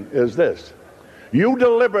opinion is this. You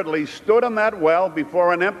deliberately stood in that well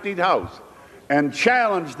before an emptied house and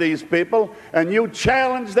challenged these people, and you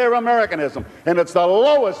challenged their Americanism. And it's the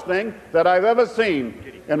lowest thing that I've ever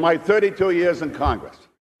seen in my 32 years in Congress.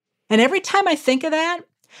 And every time I think of that,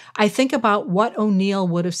 I think about what O'Neill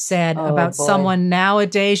would have said about someone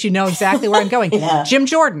nowadays. You know exactly where I'm going. Yeah. Jim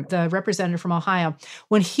Jordan, the representative from Ohio,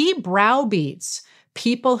 when he browbeats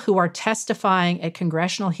people who are testifying at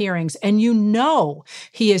congressional hearings, and you know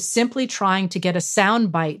he is simply trying to get a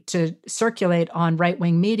soundbite to circulate on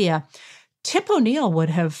right-wing media, Tip O'Neill would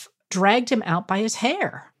have dragged him out by his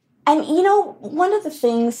hair. And, you know, one of the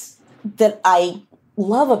things that I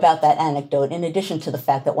love about that anecdote, in addition to the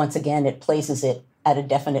fact that, once again, it places it at a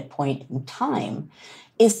definite point in time,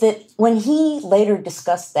 is that when he later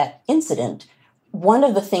discussed that incident, one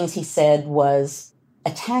of the things he said was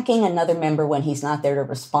attacking another member when he's not there to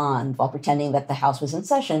respond while pretending that the House was in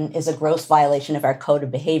session is a gross violation of our code of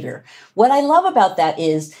behavior. What I love about that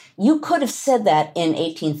is you could have said that in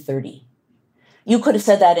 1830. You could have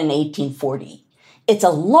said that in 1840. It's a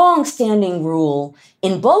long-standing rule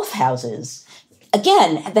in both houses,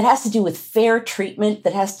 again, that has to do with fair treatment,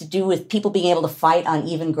 that has to do with people being able to fight on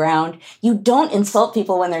even ground. You don't insult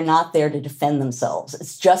people when they're not there to defend themselves.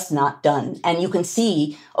 It's just not done. And you can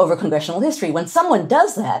see over congressional history, when someone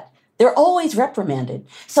does that, they're always reprimanded.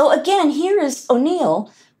 So again, here is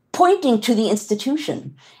O'Neill pointing to the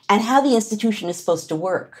institution and how the institution is supposed to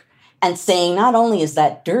work and saying not only is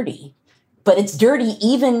that dirty, but it's dirty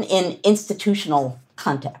even in institutional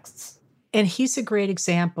contexts. And he's a great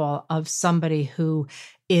example of somebody who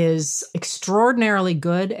is extraordinarily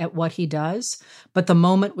good at what he does, but the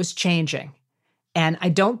moment was changing. And I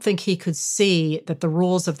don't think he could see that the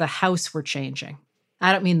rules of the House were changing.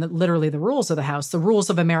 I don't mean that literally the rules of the House, the rules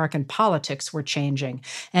of American politics were changing.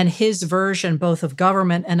 And his version, both of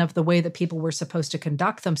government and of the way that people were supposed to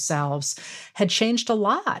conduct themselves, had changed a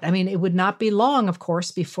lot. I mean, it would not be long, of course,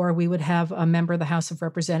 before we would have a member of the House of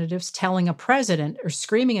Representatives telling a president or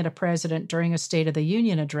screaming at a president during a State of the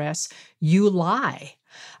Union address, "You lie."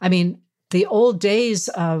 I mean, the old days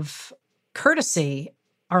of courtesy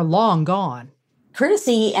are long gone.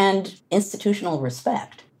 Courtesy and institutional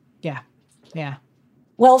respect. Yeah, yeah.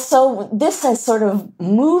 Well, so this has sort of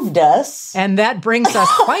moved us. And that brings us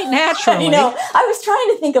quite naturally. You know, I was trying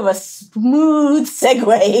to think of a smooth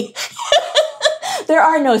segue. There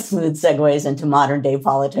are no smooth segues into modern day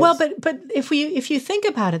politics. Well, but if you think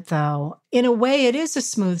about it, though, in a way, it is a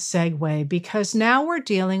smooth segue because now we're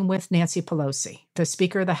dealing with Nancy Pelosi, the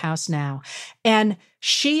Speaker of the House now. And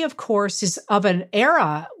she, of course, is of an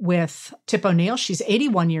era with Tip O'Neill. She's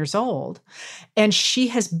 81 years old. And she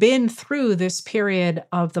has been through this period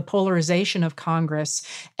of the polarization of Congress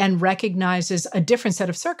and recognizes a different set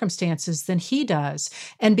of circumstances than he does.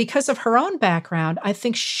 And because of her own background, I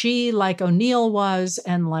think she, like O'Neill was,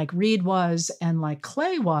 and like Reid was, and like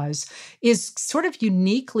Clay was, is sort of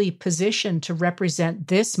uniquely positioned to represent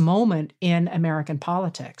this moment in American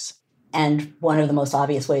politics. And one of the most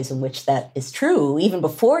obvious ways in which that is true, even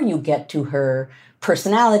before you get to her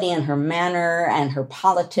personality and her manner and her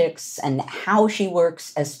politics and how she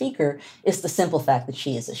works as Speaker, is the simple fact that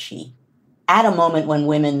she is a she. At a moment when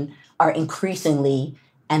women are increasingly,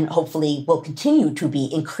 and hopefully will continue to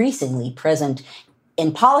be increasingly present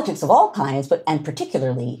in politics of all kinds, and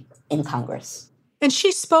particularly in Congress. And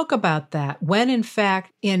she spoke about that when, in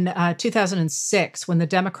fact, in 2006, when the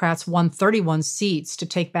Democrats won 31 seats to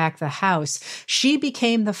take back the House, she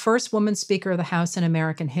became the first woman Speaker of the House in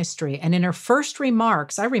American history. And in her first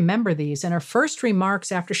remarks, I remember these, in her first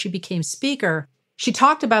remarks after she became Speaker, she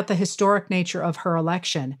talked about the historic nature of her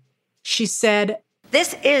election. She said,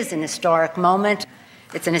 "This is an historic moment.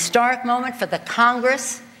 It's an historic moment for the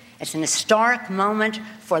Congress. It's an historic moment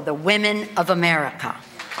for the women of America.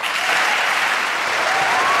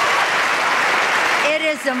 It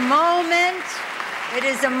is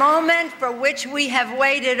a moment for which we have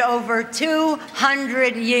waited over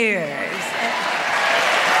 200 years.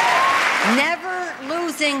 Never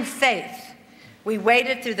losing faith, we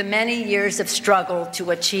waited through the many years of struggle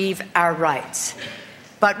to achieve our rights.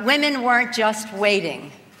 But women weren't just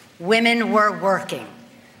waiting. Women were working.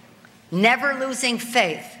 Never losing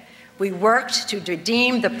faith, we worked to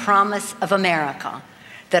redeem the promise of America,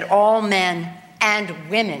 that all men and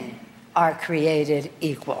women are created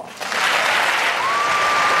equal.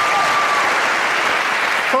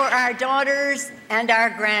 For our daughters and our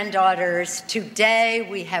granddaughters, today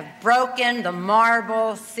we have broken the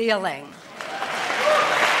marble ceiling.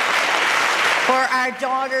 For our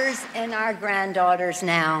daughters and our granddaughters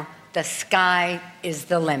now, the sky is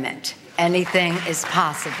the limit. Anything is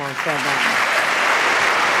possible for them."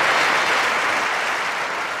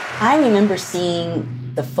 I remember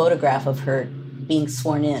seeing the photograph of her being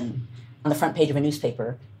sworn in on the front page of a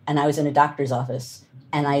newspaper, and I was in a doctor's office,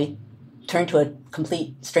 and I turned to a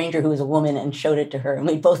complete stranger who was a woman and showed it to her. And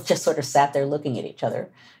we both just sort of sat there looking at each other.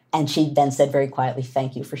 And she then said very quietly,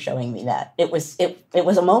 "Thank you for showing me that." It was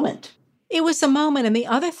a moment. It was a moment. And the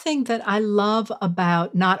other thing that I love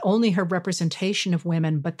about not only her representation of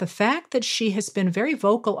women, but the fact that she has been very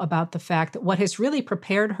vocal about the fact that what has really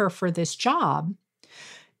prepared her for this job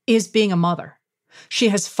is being a mother. She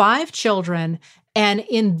has 5 children. And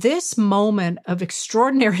in this moment of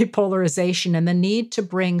extraordinary polarization and the need to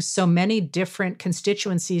bring so many different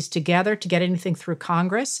constituencies together to get anything through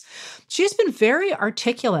Congress, she's been very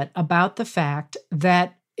articulate about the fact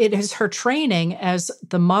that it is her training as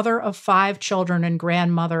the mother of 5 children and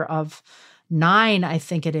grandmother of 9, I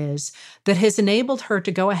think it is, that has enabled her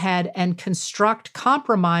to go ahead and construct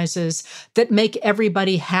compromises that make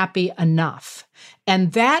everybody happy enough.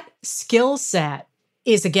 And that skill set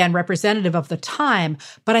is, again, representative of the time,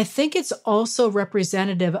 but I think it's also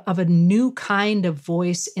representative of a new kind of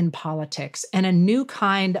voice in politics and a new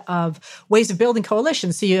kind of ways of building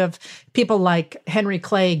coalitions. So you have people like Henry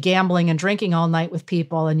Clay gambling and drinking all night with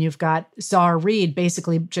people, and you've got Czar Reed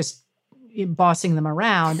basically just bossing them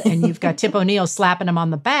around, and you've got Tip O'Neill slapping them on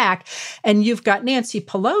the back, and you've got Nancy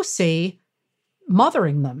Pelosi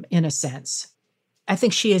mothering them in a sense. I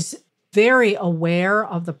think she is very aware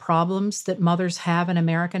of the problems that mothers have in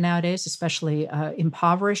America nowadays, especially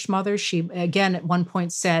impoverished mothers. She, again, at one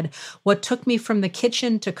point said, "What took me from the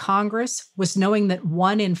kitchen to Congress was knowing that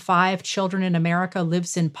 1 in 5 children in America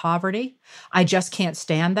lives in poverty. I just can't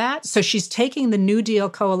stand that." So she's taking the New Deal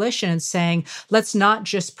coalition and saying, let's not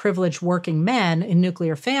just privilege working men in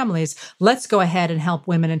nuclear families. Let's go ahead and help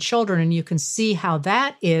women and children. And you can see how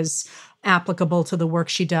that is applicable to the work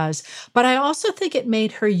she does. But I also think it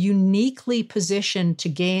made her uniquely positioned to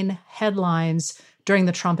gain headlines during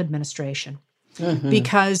the Trump administration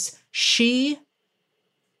because she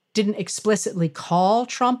didn't explicitly call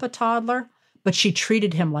Trump a toddler, but she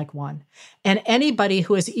treated him like one. And anybody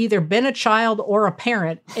who has either been a child or a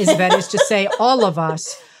parent, that is to say, all of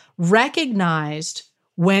us, recognized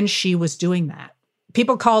when she was doing that.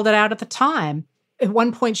 People called it out at the time. At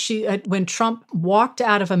one point, when Trump walked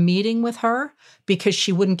out of a meeting with her because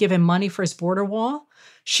she wouldn't give him money for his border wall,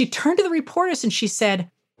 she turned to the reporters and she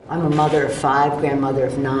said, "I'm a mother of 5, grandmother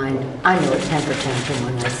of 9. I know a temper tantrum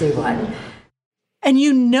when I see one." And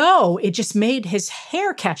it just made his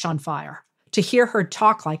hair catch on fire to hear her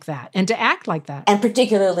talk like that and to act like that. And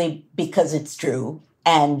particularly because it's true.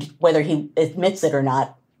 And whether he admits it or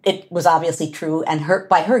not, it was obviously true. And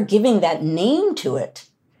by her giving that name to it,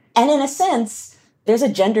 and in a sense, there's a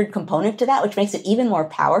gendered component to that, which makes it even more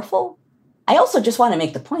powerful. I also just want to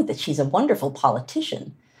make the point that she's a wonderful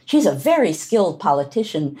politician. She's a very skilled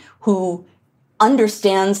politician who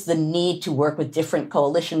understands the need to work with different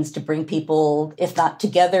coalitions to bring people, if not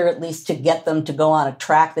together, at least to get them to go on a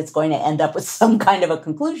track that's going to end up with some kind of a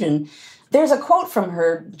conclusion. There's a quote from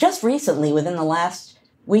her just recently, within the last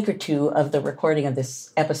week or two of the recording of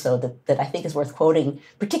this episode, that I think is worth quoting,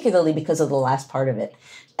 particularly because of the last part of it.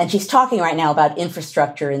 And she's talking right now about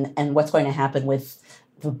infrastructure and what's going to happen with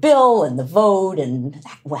the bill and the vote and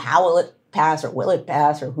how will it pass or will it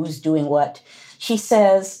pass or who's doing what. She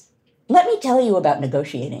says, "Let me tell you about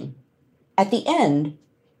negotiating. At the end,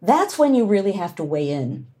 that's when you really have to weigh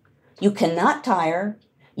in. You cannot tire.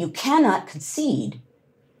 You cannot concede.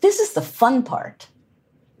 This is the fun part."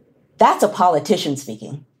 That's a politician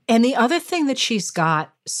speaking. And the other thing that she's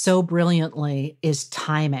got so brilliantly is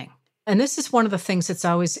timing. And this is one of the things that's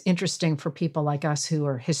always interesting for people like us who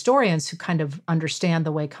are historians who kind of understand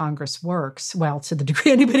the way Congress works, well, to the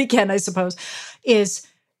degree anybody can, I suppose, is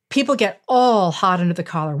people get all hot under the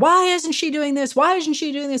collar. Why isn't she doing this? Why isn't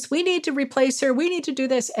she doing this? We need to replace her. We need to do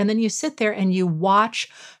this. And then you sit there and you watch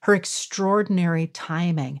her extraordinary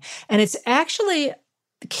timing. And it's actually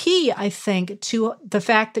key, I think, to the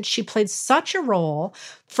fact that she played such a role,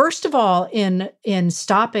 first of all, in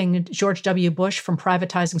stopping George W. Bush from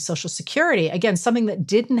privatizing Social Security. Again, something that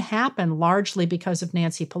didn't happen largely because of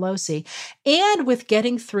Nancy Pelosi, and with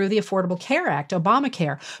getting through the Affordable Care Act,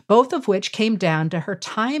 Obamacare, both of which came down to her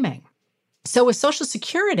timing. So with Social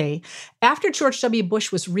Security, after George W.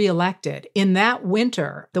 Bush was reelected in that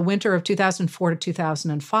winter, the winter of 2004 to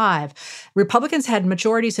 2005, Republicans had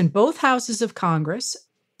majorities in both houses of Congress,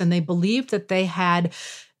 and they believed that they had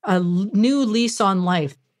a new lease on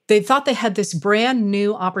life. They thought they had this brand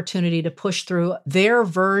new opportunity to push through their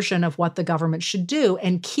version of what the government should do.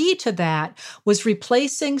 And key to that was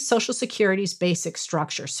replacing Social Security's basic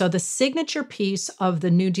structure. So the signature piece of the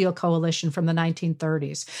New Deal coalition from the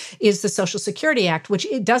 1930s is the Social Security Act, which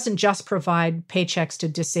it doesn't just provide paychecks to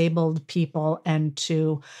disabled people and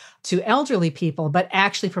to to elderly people, but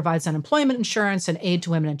actually provides unemployment insurance and aid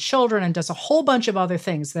to women and children and does a whole bunch of other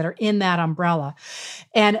things that are in that umbrella.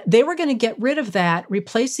 And they were going to get rid of that,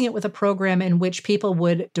 replacing it with a program in which people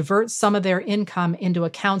would divert some of their income into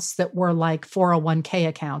accounts that were like 401k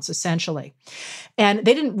accounts, essentially. And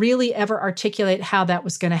they didn't really ever articulate how that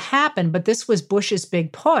was going to happen, but this was Bush's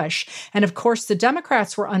big push. And of course, the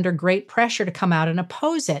Democrats were under great pressure to come out and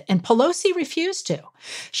oppose it. And Pelosi refused to.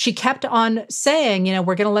 She kept on saying,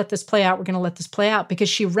 we're going to let this play out. We're going to let this play out, because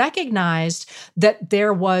she recognized that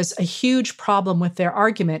there was a huge problem with their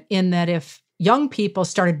argument in that if young people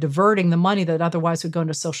started diverting the money that otherwise would go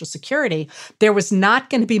into Social Security, there was not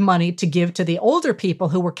going to be money to give to the older people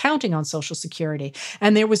who were counting on Social Security.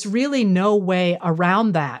 And there was really no way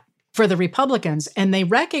around that for the Republicans. And they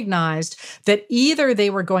recognized that either they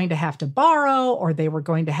were going to have to borrow or they were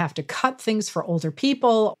going to have to cut things for older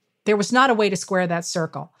people. There was not a way to square that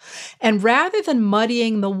circle. And rather than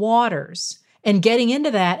muddying the waters and getting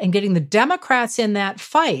into that and getting the Democrats in that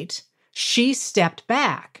fight, she stepped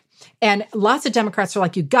back. And lots of Democrats are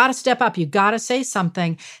like, you got to step up, you got to say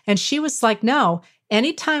something. And she was like, no,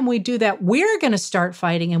 anytime we do that, we're going to start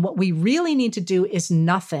fighting. And what we really need to do is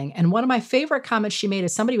nothing. And one of my favorite comments she made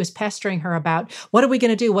is somebody was pestering her about, what are we going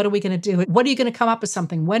to do? What are we going to do? What are you going to come up with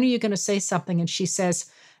something? When are you going to say something? And she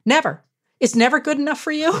says, never. It's never good enough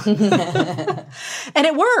for you. And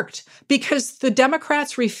it worked, because the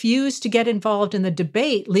Democrats refused to get involved in the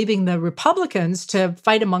debate, leaving the Republicans to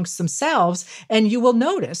fight amongst themselves. And you will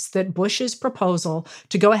notice that Bush's proposal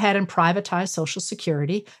to go ahead and privatize Social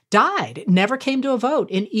Security died. It never came to a vote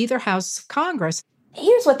in either house of Congress.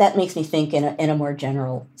 Here's what that makes me think in a more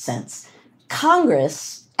general sense.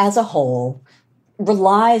 Congress as a whole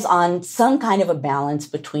relies on some kind of a balance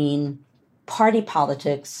between party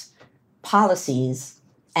politics, policies,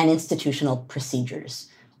 and institutional procedures.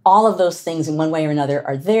 All of those things in one way or another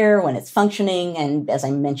are there when it's functioning. And as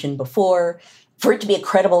I mentioned before, for it to be a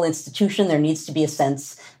credible institution, there needs to be a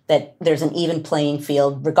sense that there's an even playing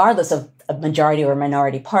field, regardless of a majority or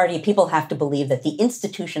minority party. People have to believe that the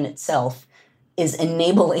institution itself is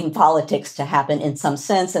enabling politics to happen in some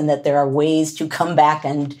sense, and that there are ways to come back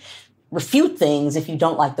and refute things if you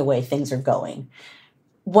don't like the way things are going.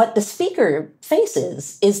 What the speaker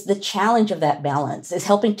faces is the challenge of that balance, is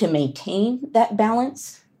helping to maintain that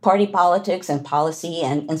balance, party politics and policy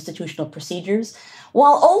and institutional procedures,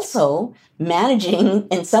 while also managing,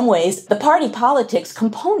 in some ways, the party politics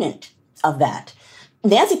component of that.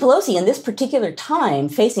 Nancy Pelosi, in this particular time,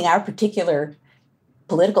 facing our particular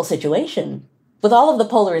political situation, with all of the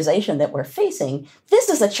polarization that we're facing, this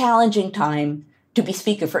is a challenging time to be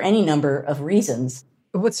speaker for any number of reasons.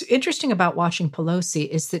 What's interesting about watching Pelosi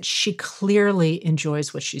is that she clearly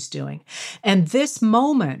enjoys what she's doing. And this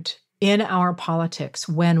moment in our politics,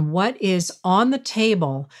 when what is on the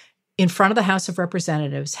table in front of the House of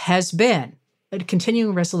Representatives has been a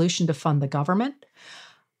continuing resolution to fund the government,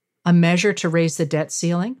 a measure to raise the debt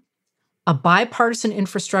ceiling, a bipartisan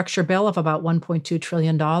infrastructure bill of about $1.2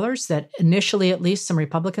 trillion that initially at least some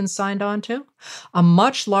Republicans signed on to, a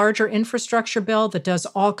much larger infrastructure bill that does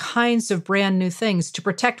all kinds of brand new things to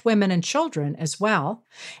protect women and children as well,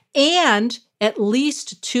 and at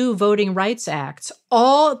least 2 voting rights acts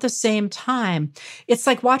all at the same time. It's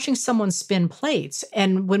like watching someone spin plates.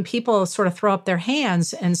 And when people sort of throw up their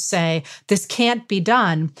hands and say, this can't be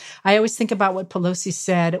done, I always think about what Pelosi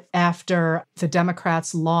said after the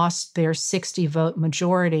Democrats lost their 60-vote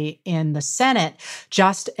majority in the Senate,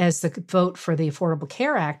 just as the vote for the Affordable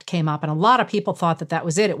Care Act came up. And a lot of people thought that that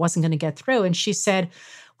was it. It wasn't going to get through. And she said,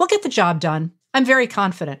 we'll get the job done. I'm very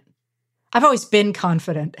confident. I've always been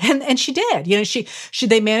confident. And she did.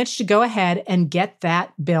 They managed to go ahead and get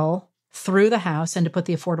that bill through the House and to put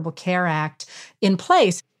the Affordable Care Act in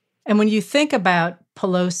place. And when you think about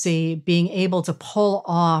Pelosi being able to pull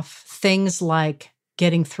off things like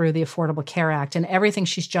getting through the Affordable Care Act and everything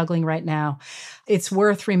she's juggling right now, it's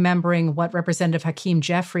worth remembering what Representative Hakeem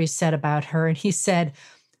Jeffries said about her. And he said,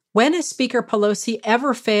 when has Speaker Pelosi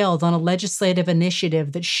ever failed on a legislative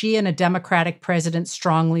initiative that she and a Democratic president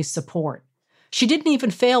strongly support? She didn't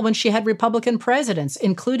even fail when she had Republican presidents,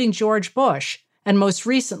 including George Bush, and most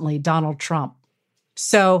recently, Donald Trump.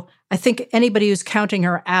 So I think anybody who's counting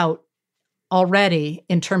her out already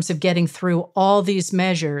in terms of getting through all these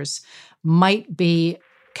measures might be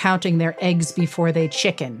counting their eggs before they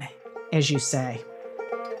chicken, as you say.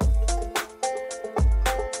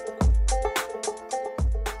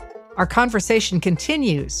 Our conversation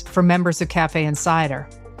continues for members of Cafe Insider.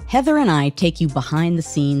 Heather and I take you behind the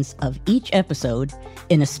scenes of each episode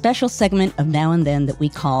in a special segment of Now and Then that we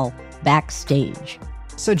call Backstage.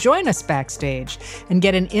 So join us backstage and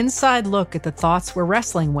get an inside look at the thoughts we're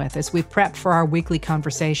wrestling with as we prep for our weekly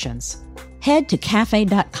conversations. Head to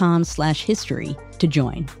cafe.com/history to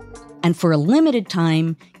join. And for a limited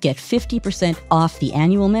time, get 50% off the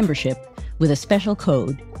annual membership with a special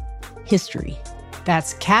code, HISTORY.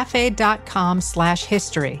 That's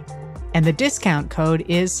cafe.com/history. And the discount code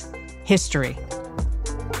is HISTORY.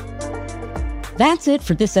 That's it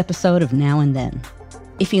for this episode of Now and Then.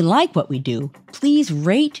 If you like what we do, please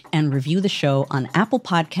rate and review the show on Apple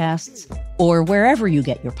Podcasts or wherever you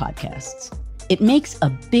get your podcasts. It makes a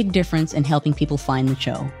big difference in helping people find the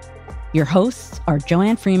show. Your hosts are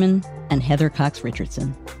Joanne Freeman and Heather Cox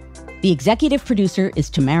Richardson. The executive producer is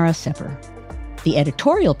Tamara Sepper. The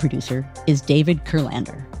editorial producer is David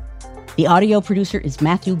Kurlander. The audio producer is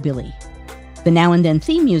Matthew Billy. The Now and Then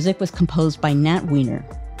theme music was composed by Nat Weiner.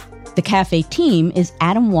 The Cafe team is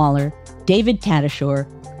Adam Waller, David Tatasciore,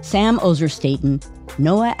 Sam Ozer-Staten,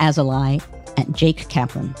 Noah Azulai, and Jake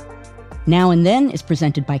Kaplan. Now and Then is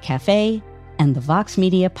presented by Cafe and the Vox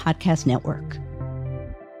Media Podcast Network.